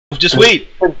Just wait.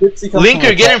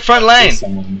 Linker, get in front line.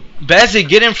 Bazik,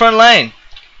 get in front line.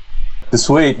 Just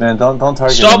wait, man. Don't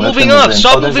target. Stop moving up.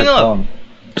 Stop moving up.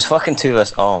 It's fucking 2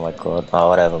 vs. Oh my god. Oh,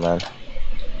 whatever, man.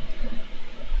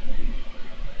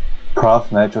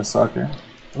 Prof, Nitro Soccer.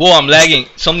 Whoa, I'm lagging.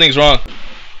 Something's wrong.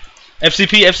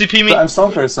 FCP me. I'm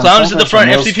stone cursed. Clown's at the front.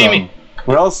 FCP me.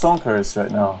 We're all stone cursed right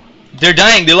now. They're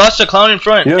dying. They lost a clown in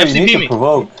front. Yo, FCP you need me. to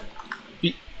provoke.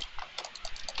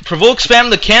 Provoke spam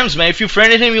the cams, man. If you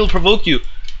friended him, he'll provoke you.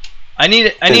 I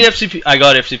need FCP. I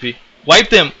got FCP. Wipe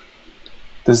them.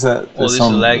 This is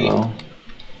lagging.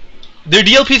 Their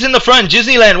DLP's in the front.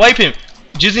 Disneyland, wipe him.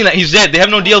 Disneyland, he's dead. They have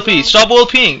no DLP. Stop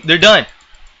OLPing. They're done.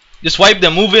 Just wipe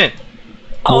them. Move in.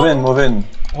 Move in.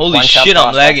 Holy shit,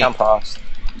 I'm lagging.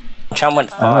 Champ went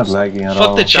fast. I'm not lagging at all.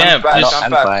 Fuck the champ.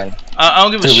 I'm fine. I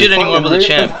don't give a shit anymore about the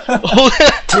champ.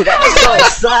 Dude, that's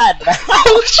so sad, man.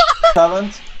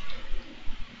 Talent.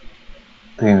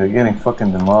 They're getting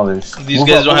fucking demolished. These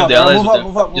guys don't have the allies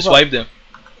with them. Just wipe them.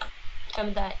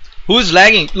 Who is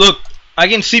lagging? Look, I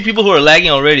can see people who are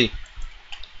lagging already.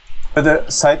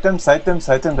 But sight them.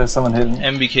 There's someone hidden.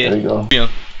 MBK. There you go.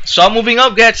 Stop moving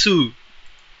up, Gatsu.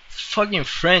 Fucking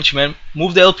French, man.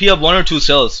 Move the LP up 1 or 2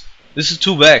 cells. This is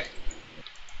 2 back.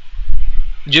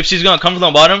 Gypsy's gonna come from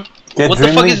the bottom. What the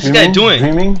fuck is this guy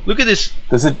doing? Look at this.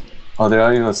 Does it? Oh, they're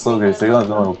already got slow grades. They got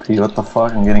no LP. What the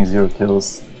fuck? I'm getting 0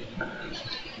 kills.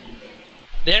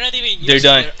 They're not even using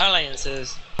their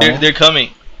alliances. They're coming.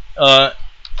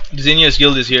 Xenia's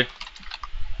guild is here.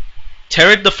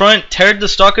 Turret the front. Turret the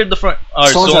stalker at the front.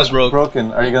 Alright, someone's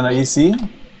broken. Are you gonna EC?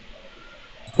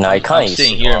 No, you can't. I'm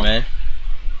staying here, man.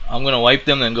 I'm gonna wipe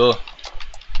them and go.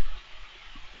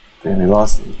 Damn, they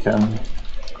lost it. You can.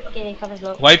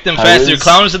 Wipe them fast. They're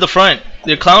clowns at the front.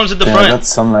 They're clowns at the front. That's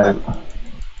sunlight.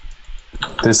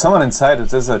 There's someone inside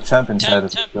us. There's a champ inside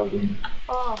us.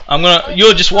 I'm gonna.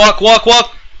 Yo, just walk.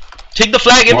 Take the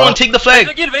flag. Everyone, take the flag.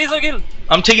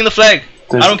 I'm taking the flag.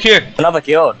 I don't care. Another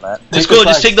guild, man. Just go.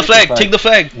 Just take the flag. Take the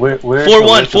flag.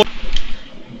 4-1.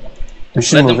 We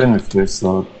should move in with this,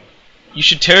 though. You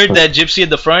should turret that gypsy at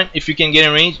the front if you can get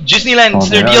in range. Disneyland,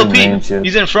 their DLP.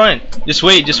 He's in front. Just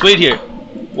wait here.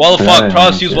 Wall of fog.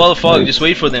 Prost, use wall of fog. Just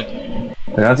wait for them.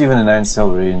 They're not even in 9 cell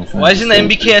range. Why isn't the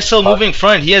MBKSL moving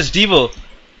front? He has Devo.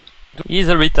 He's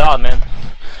a retard, man.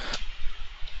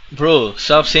 Bro,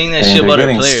 stop saying that shit about our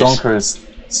players. Stone cursed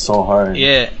so hard.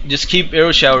 Yeah, just keep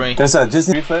arrow showering. There's a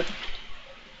Disney reflect.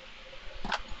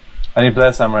 I need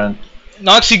blast Amaranth.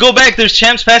 Noxy, go back. There's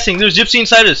champs passing. There's Gypsy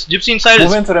inside us.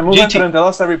 Move into them. They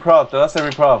lost every prop. Go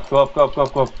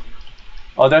up.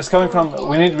 Oh, there's coming from.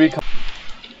 We need recon.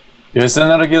 Is there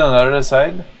another guild on the other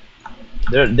side?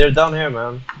 They're down here,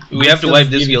 man. We have to wipe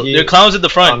this guild. They're clowns at the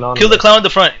front. Kill the clown at the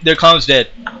front. Their clown's dead.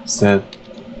 It's dead.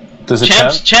 There's a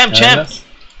champ.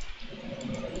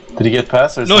 Did he get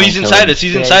past or? No, he's inside us.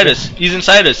 He's inside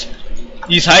us.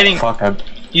 He's hiding. Fuck,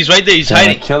 he's right there. He's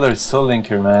hiding. Killer Soul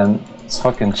Linker, man. It's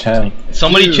fucking champ.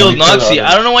 Somebody killed Noxy.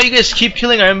 I don't know why you guys keep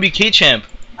killing our MBK champ.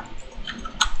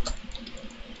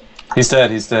 He's dead.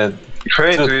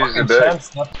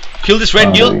 Kill this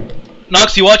red guild.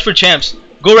 Noxy, watch for champs.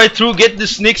 Go right through. Get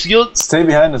this Nyx guild. Stay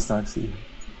behind us, Noxy.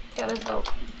 Yeah, let's go.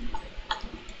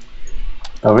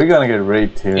 Oh, we're gonna get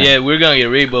raped here. Yeah, we're gonna get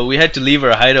raped, but we had to leave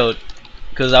our hideout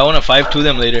because I want to 5-2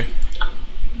 them later.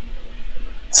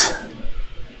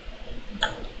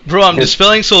 Bro, I'm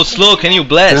dispelling so slow. Can you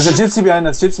bless? There's a gypsy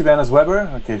behind us. Weber.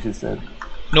 Okay, she's dead.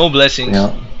 No blessings.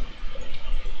 Yeah.